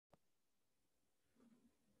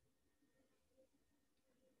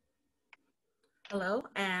Hello,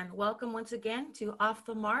 and welcome once again to Off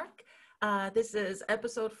the Mark. This is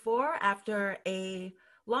episode 4 after a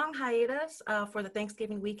long hiatus for the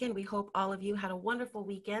Thanksgiving weekend. We hope all of you had a wonderful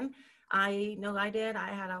weekend. I know I did. I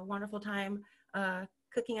had a wonderful time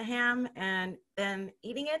cooking a ham and then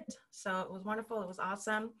eating it. So it was wonderful. It was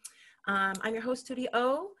awesome. I'm your host, Tootie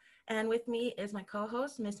O, and with me is my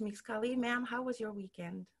co-host, Miss Meeks Kali. Ma'am, how was your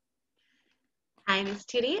weekend? Hi, Miss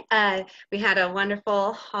Tootie. We had a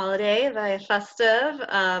wonderful holiday, very festive.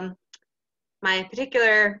 My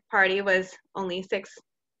particular party was only 6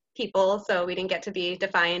 people, so we didn't get to be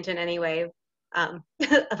defiant in any way of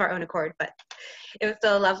our own accord, but it was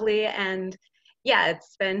still lovely. And yeah,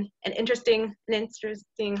 it's been an interesting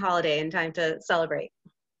holiday and time to celebrate.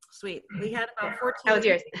 Sweet. We had about How 14 was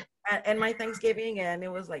yours? at my Thanksgiving, and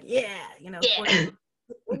it was like, yeah, 14,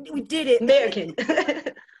 Yeah, we did it. American.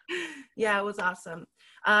 Yeah, it was awesome.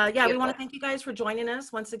 Yeah, we want Beautiful. to thank you guys for joining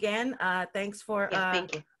us once again. Thanks for Yes,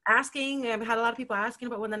 thank you. asking. I've had a lot of people asking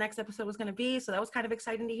about when the next episode was going to be, so that was kind of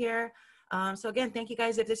exciting to hear. So again, thank you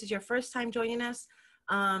guys. If this is your first time joining us,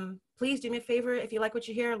 please do me a favor. If you like what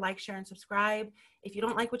you hear, like, share, and subscribe. If you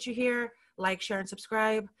don't like what you hear, like, share, and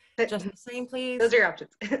subscribe. Just the same, please. Those are your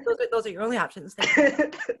options. Those are your only options. Thank you.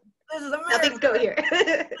 This is Nothing's America. go here.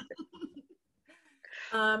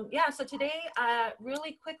 Yeah, so today,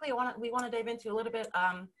 really quickly, we want to dive into a little bit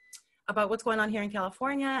about what's going on here in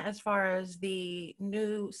California as far as the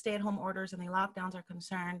new stay-at-home orders and the lockdowns are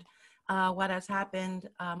concerned. What has happened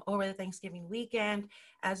over the Thanksgiving weekend?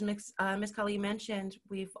 As Miss Kali mentioned,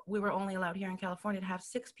 we were only allowed here in California to have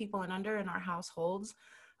 6 people and under in our households,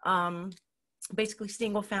 basically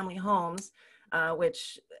single-family homes,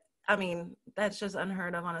 which I mean, that's just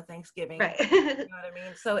unheard of on a Thanksgiving. Right. You know what I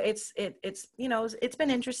mean? So it's it's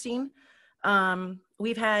been interesting.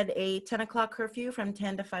 We've had a 10 o'clock curfew from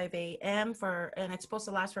 10 to 5 a.m. and it's supposed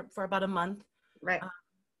to last for about a month. Right. Uh,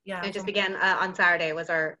 yeah. It just began on Saturday was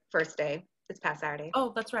our first day, this past Saturday.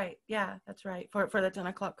 Oh, that's right. Yeah, that's right. For the 10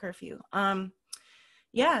 o'clock curfew.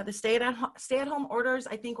 Yeah, the stay-at-home orders,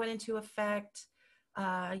 I think, went into effect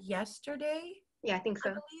yesterday. Yeah, I think I so.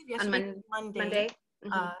 believe On yesterday, Monday. Monday.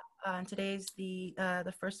 Mm-hmm. And today's the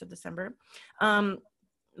 1st of December.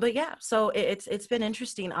 But yeah, so it's been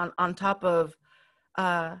interesting on top of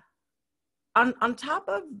uh on top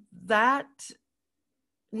of that,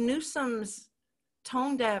 Newsom's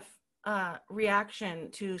tone deaf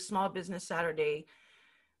reaction to Small Business Saturday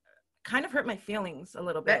kind of hurt my feelings a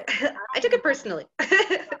little bit. I took it personally.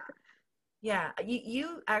 Yeah,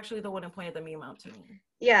 you actually the one who pointed the meme out to me.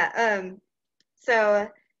 Yeah. So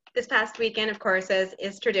this past weekend, of course,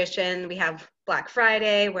 is tradition. We have Black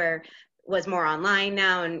Friday, where was more online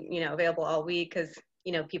now and available all week because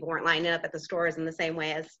people weren't lining up at the stores in the same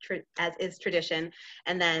way as is tradition.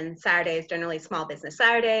 And then Saturday is generally Small Business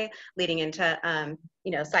Saturday, leading into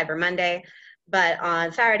Cyber Monday. But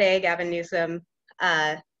on Saturday, Gavin Newsom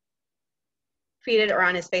tweeted or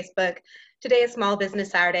on his Facebook, "Today is Small Business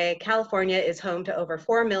Saturday. California is home to over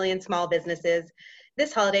 4 million small businesses.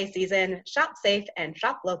 This holiday season, shop safe and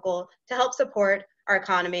shop local to help support our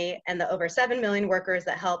economy and the over 7 million workers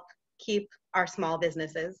that help keep our small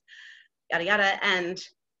businesses," yada, yada. And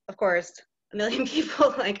of course, a million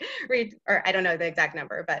people read, or I don't know the exact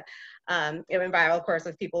number, but it went viral, of course,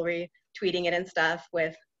 with people retweeting it and stuff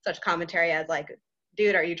with such commentary as like,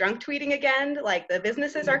 "Dude, are you drunk tweeting again? Like, the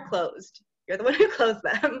businesses are closed. You're the one who closed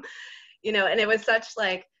them." And it was such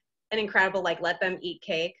an incredible let them eat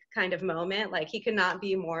cake kind of moment. Like, he could not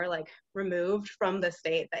be more removed from the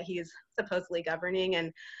state that he's supposedly governing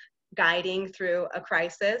and guiding through a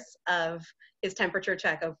crisis of his temperature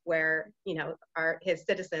check of where his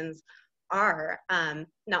citizens are,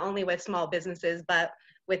 not only with small businesses but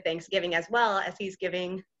with Thanksgiving as well, as he's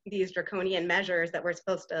giving these draconian measures that we're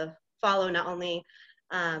supposed to follow, not only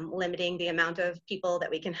limiting the amount of people that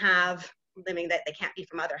we can have, limiting that they can't be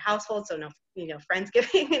from other households, so no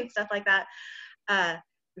Friendsgiving and stuff like that,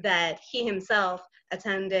 that he himself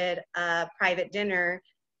attended a private dinner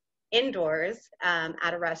indoors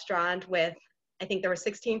at a restaurant with, I think there were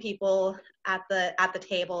 16 people at the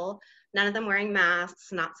table, none of them wearing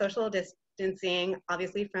masks, not social distancing,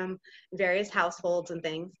 obviously from various households and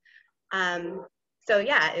things. So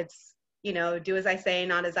yeah, it's do as I say,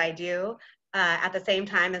 not as I do. At the same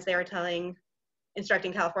time as they were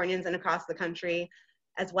instructing Californians and across the country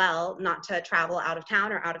as well not to travel out of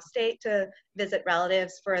town or out of state to visit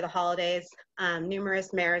relatives for the holidays.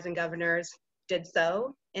 Numerous mayors and governors did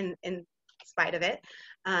so in spite of it.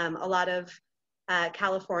 A lot of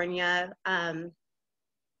California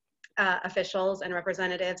officials and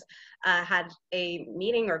representatives had a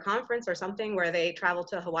meeting or conference or something where they traveled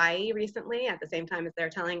to Hawaii recently at the same time as they're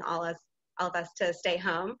telling all all of us to stay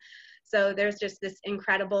home. So there's just this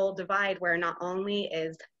incredible divide where not only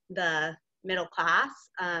is the middle class,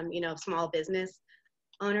 small business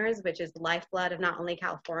owners, which is the lifeblood of not only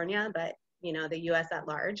California, but, the US at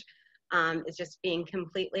large, is just being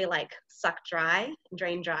completely like sucked dry,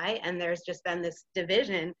 drained dry. And there's just been this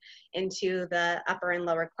division into the upper and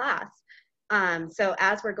lower class. So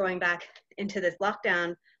as we're going back into this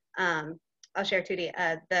lockdown, I'll share, Tootie,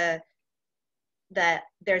 that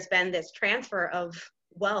there's been this transfer of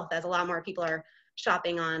wealth as a lot more people are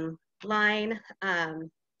shopping online.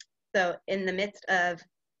 So in the midst of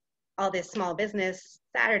all this small business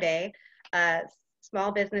Saturday,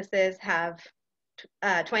 small businesses have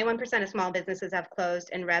 21% of small businesses have closed,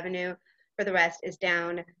 and revenue for the rest is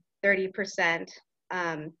down 30%.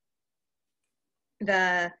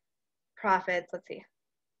 The profits, let's see.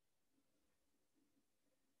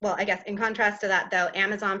 Well, I guess in contrast to that, though,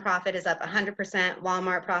 Amazon profit is up 100%,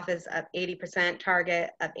 Walmart profit is up 80%, Target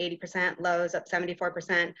up 80%, Lowe's up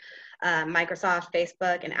 74%, Microsoft,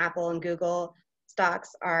 Facebook, and Apple and Google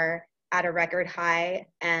stocks are at a record high,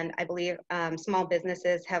 and I believe small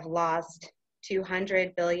businesses have lost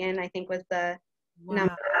 200 billion, I think was the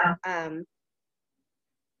number.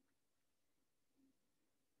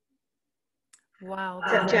 Wow.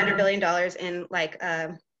 So $200 billion in like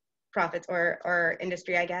profits or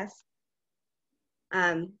industry, I guess.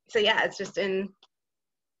 So yeah, it's just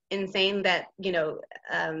insane that,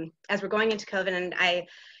 as we're going into COVID, and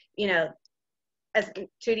as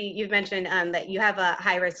Tootie, you've mentioned that you have a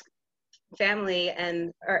high risk family,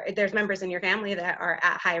 or there's members in your family that are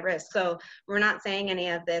at high risk. So we're not saying any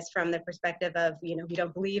of this from the perspective of, we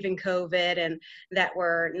don't believe in COVID and that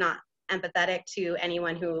we're not empathetic to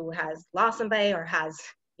anyone who has lost somebody or has,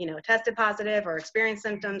 tested positive or experienced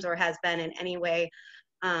symptoms or has been in any way,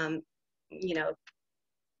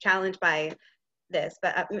 challenged by this.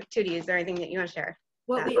 But Tootie, is there anything that you want to share?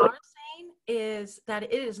 What we are saying is that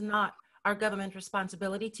it is not our government's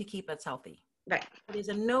responsibility to keep us healthy. Right. It is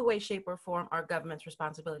in no way, shape, or form our government's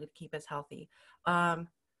responsibility to keep us healthy.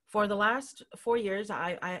 For the last 4 years,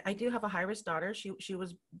 I do have a high-risk daughter. She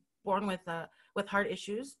was born with heart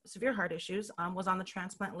issues, severe heart issues, was on the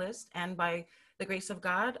transplant list, and by the grace of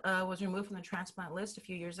God, was removed from the transplant list a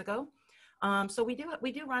few years ago. So we do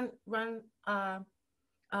run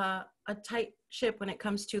a tight ship when it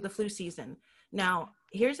comes to the flu season. Now,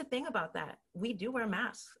 here's the thing about that. We do wear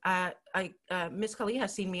masks. Miss Kali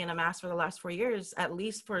has seen me in a mask for the last 4 years, at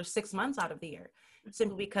least for 6 months out of the year,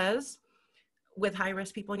 simply because with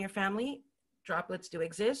high-risk people in your family, droplets do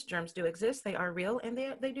exist, germs do exist, they are real, and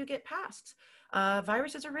they do get passed.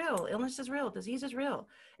 Viruses are real, illness is real, disease is real.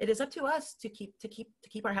 It is up to us to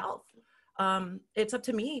keep our health. It's up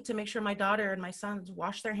to me to make sure my daughter and my sons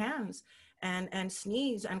wash their hands and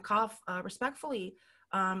sneeze and cough respectfully.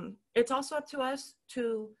 It's also up to us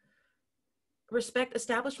to respect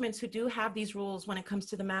establishments who do have these rules when it comes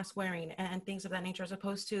to the mask wearing and things of that nature, as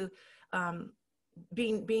opposed to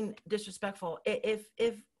being disrespectful.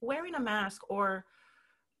 If wearing a mask or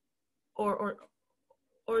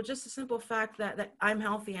just the simple fact that I'm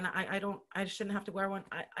healthy and I shouldn't have to wear one,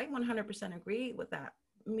 I 100% agree with that.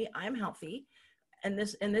 I'm healthy. In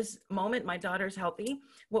this moment, my daughter's healthy.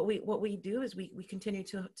 What we do is we continue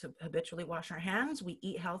to habitually wash our hands. We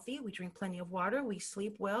eat healthy. We drink plenty of water. We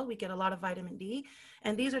sleep well. We get a lot of vitamin D.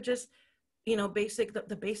 And these are just,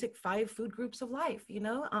 the basic 5 food groups of life,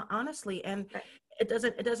 honestly. And it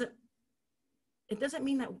doesn't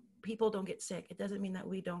mean that people don't get sick. It doesn't mean that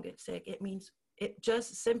we don't get sick. It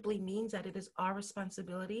just simply means that it is our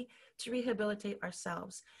responsibility to rehabilitate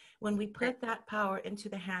ourselves. When we put that power into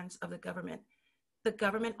the hands of the government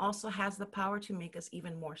also has the power to make us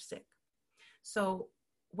even more sick. So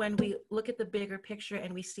when we look at the bigger picture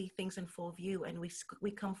and we see things in full view and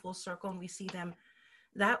we come full circle and we see them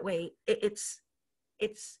that way, it's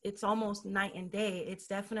almost night and day. It's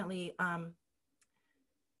definitely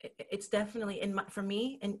for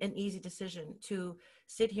me an easy decision to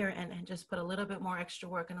sit here and just put a little bit more extra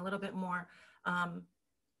work and a little bit more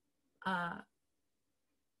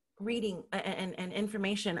reading and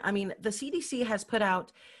information. I mean, the CDC has put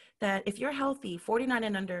out that if you're healthy, 49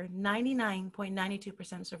 and under,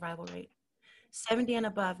 99.92% survival rate. 70 and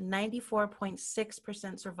above,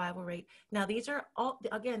 94.6% survival rate. Now, these are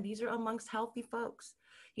amongst healthy folks.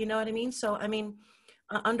 You know what I mean? So, I mean,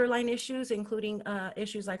 underlying issues, including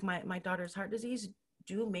issues like my daughter's heart disease,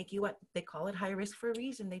 do make you they call it high risk for a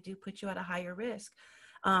reason. They do put you at a higher risk.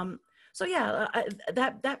 So yeah,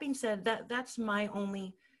 that being said, that's my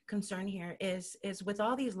only concern here is with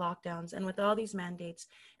all these lockdowns and with all these mandates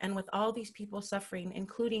and with all these people suffering,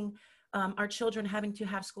 including our children having to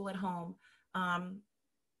have school at home.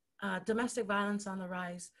 domestic violence on the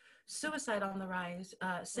rise, suicide on the rise,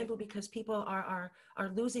 simply because people are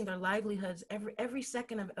losing their livelihoods every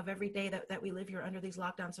second of every day that we live here under these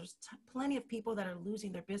lockdowns. There's plenty of people that are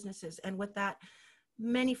losing their businesses, and with that,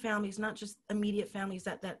 many families, not just immediate families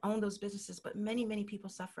that own those businesses, but many people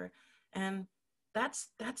suffer. And that's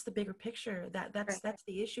the bigger picture. That's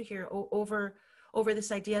the issue here, over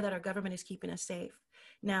this idea that our government is keeping us safe.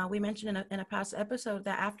 Now, we mentioned in a past episode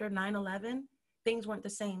that after 9/11, things weren't the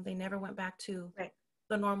same. They never went back to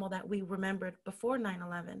the normal that we remembered before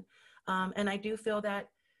 9/11. And I do feel that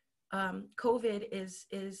COVID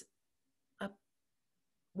is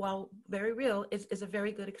while very real, is a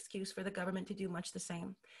very good excuse for the government to do much the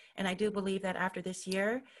same. And I do believe that after this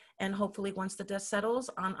year, and hopefully once the dust settles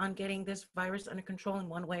on getting this virus under control in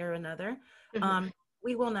one way or another,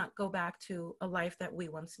 we will not go back to a life that we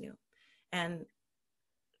once knew. And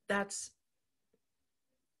that's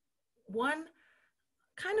one,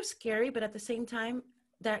 kind of scary, but at the same time,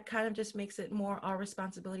 that kind of just makes it more our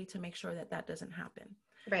responsibility to make sure that that doesn't happen.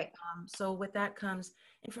 Right. So with that comes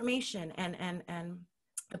information and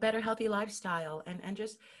a better healthy lifestyle, and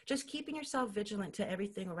just keeping yourself vigilant to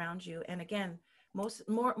everything around you. And again,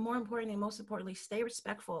 more importantly, stay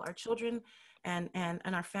respectful. Our children and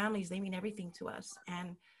our families, they mean everything to us.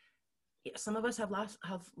 And some of us have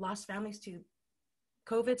lost families to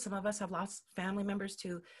COVID. Some of us have lost family members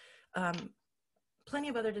to plenty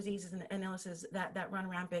of other diseases and illnesses that run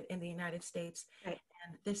rampant in the United States. Right.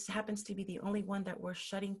 And this happens to be the only one that we're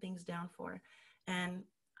shutting things down for. And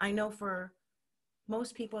I know for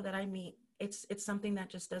most people that I meet, it's something that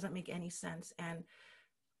just doesn't make any sense. And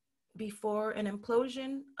before an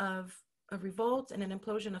implosion of revolt and an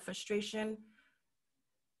implosion of frustration,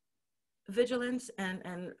 vigilance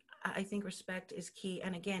and I think respect is key.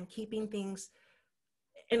 And again, keeping things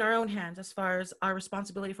in our own hands as far as our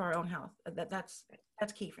responsibility for our own health. That's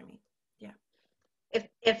key for me. Yeah.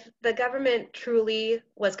 If the government truly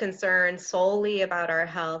was concerned solely about our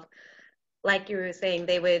health, like you were saying,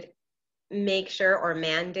 they would make sure or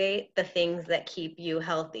mandate the things that keep you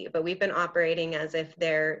healthy. But we've been operating as if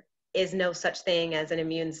there is no such thing as an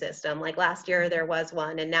immune system. Like last year there was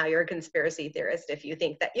one, and now you're a conspiracy theorist if you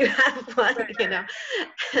think that you have one, you know.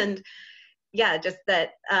 And yeah, just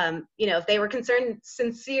that, if they were concerned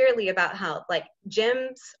sincerely about health, like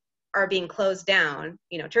gyms are being closed down,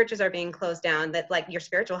 churches are being closed down, that like your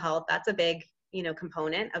spiritual health, that's a big,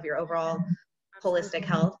 component of your overall holistic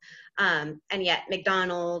health. And yet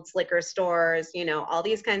McDonald's, liquor stores, all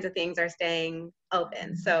these kinds of things are staying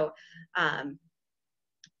open. So,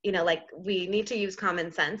 like we need to use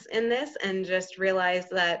common sense in this and just realize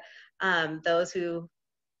that those who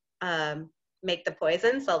make the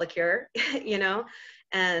poison sell the cure,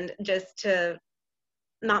 and just to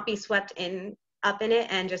not be swept up in it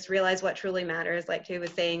and just realize what truly matters, like Jay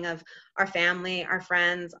was saying, of our family, our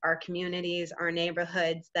friends, our communities, our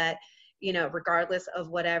neighborhoods, that, regardless of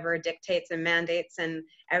whatever dictates and mandates and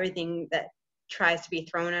everything that tries to be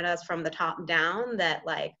thrown at us from the top down, that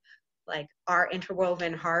like our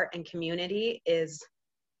interwoven heart and community is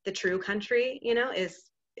the true country,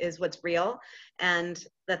 is what's real, and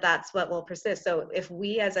that's what will persist. So if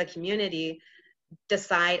we as a community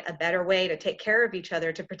decide a better way to take care of each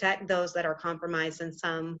other, to protect those that are compromised in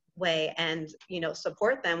some way, and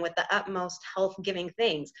support them with the utmost health giving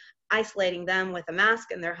things, isolating them with a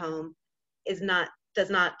mask in their home does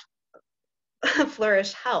not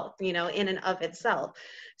flourish health, in and of itself.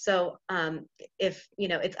 So if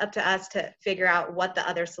it's up to us to figure out what the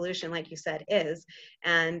other solution, like you said, is.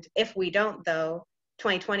 And if we don't, though,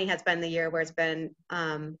 2020 has been the year where it's been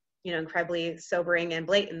incredibly sobering and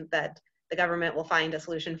blatant that the government will find a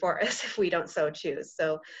solution for us if we don't so choose.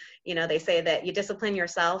 So they say that you discipline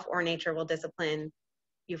yourself or nature will discipline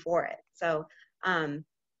you for it. So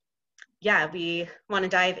we want to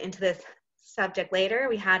dive into this subject later.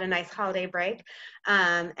 We had a nice holiday break.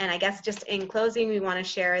 And I guess just in closing, we want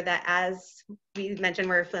to share that, as we mentioned,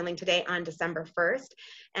 we're filming today on December 1st.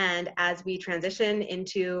 And as we transition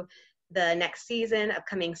into the next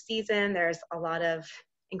upcoming season, there's a lot of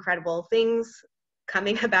incredible things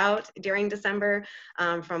coming about during December,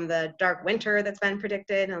 from the dark winter that's been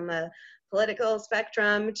predicted on the political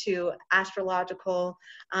spectrum to astronomical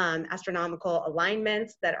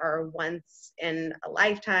alignments that are once in a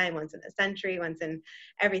lifetime, once in a century, once in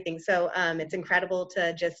everything. So it's incredible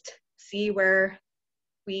to just see where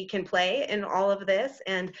we can play in all of this.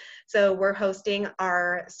 And so we're hosting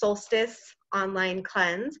our solstice online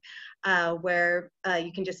cleanse, where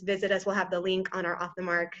you can just visit us. We'll have the link on our Off the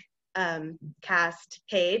Mark cast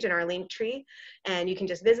page in our link tree, and you can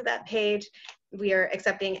just visit that page we are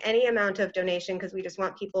accepting any amount of donation because we just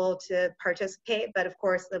want people to participate. But of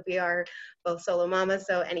course, that we are both solo mamas,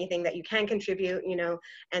 so anything that you can contribute, you know,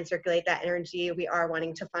 and circulate that energy, we are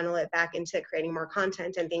wanting to funnel it back into creating more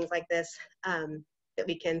content and things like this, that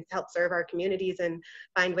we can help serve our communities and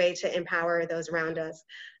find ways to empower those around us.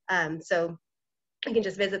 So you can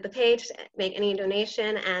just visit the page, make any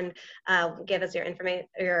donation, and give us your information,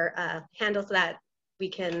 your handle, so that we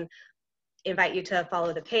can invite you to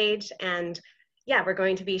follow the page. And yeah, we're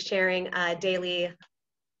going to be sharing a daily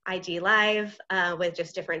IG live with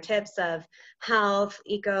just different tips of health,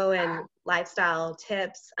 eco, and lifestyle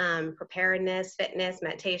tips, preparedness, fitness,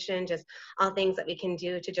 meditation, just all things that we can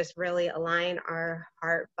do to just really align our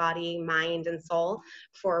heart, body, mind, and soul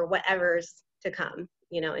for whatever's to come,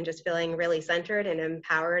 you know, and just feeling really centered and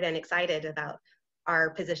empowered and excited about our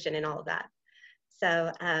position in all of that.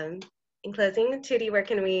 So in closing, Tootie, where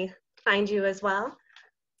can we find you as well?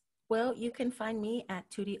 Well, you can find me at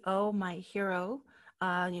Tootie O, my hero.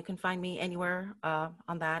 You can find me anywhere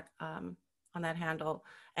on that handle.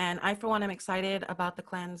 And I, for one, am excited about the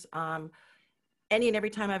cleanse. Any and every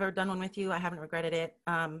time I've ever done one with you, I haven't regretted it.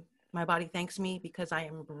 My body thanks me because I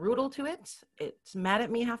am brutal to it. It's mad at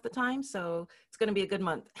me half the time, so it's going to be a good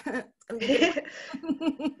month. It's gonna be a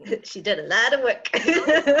good month. She did a lot of work.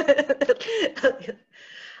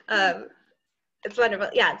 It's wonderful.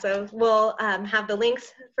 Yeah, so we'll have the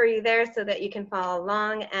links for you there so that you can follow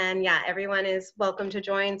along. And yeah, everyone is welcome to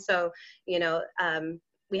join. So, you know,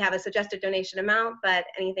 we have a suggested donation amount, but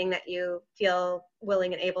anything that you feel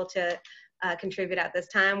willing and able to contribute at this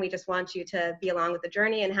time, we just want you to be along with the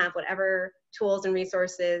journey and have whatever tools and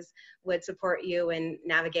resources would support you in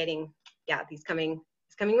navigating, yeah, these coming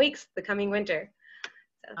weeks, the coming winter.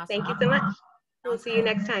 So Awesome. thank you so much. We'll see you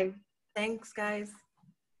next time. Thanks, guys.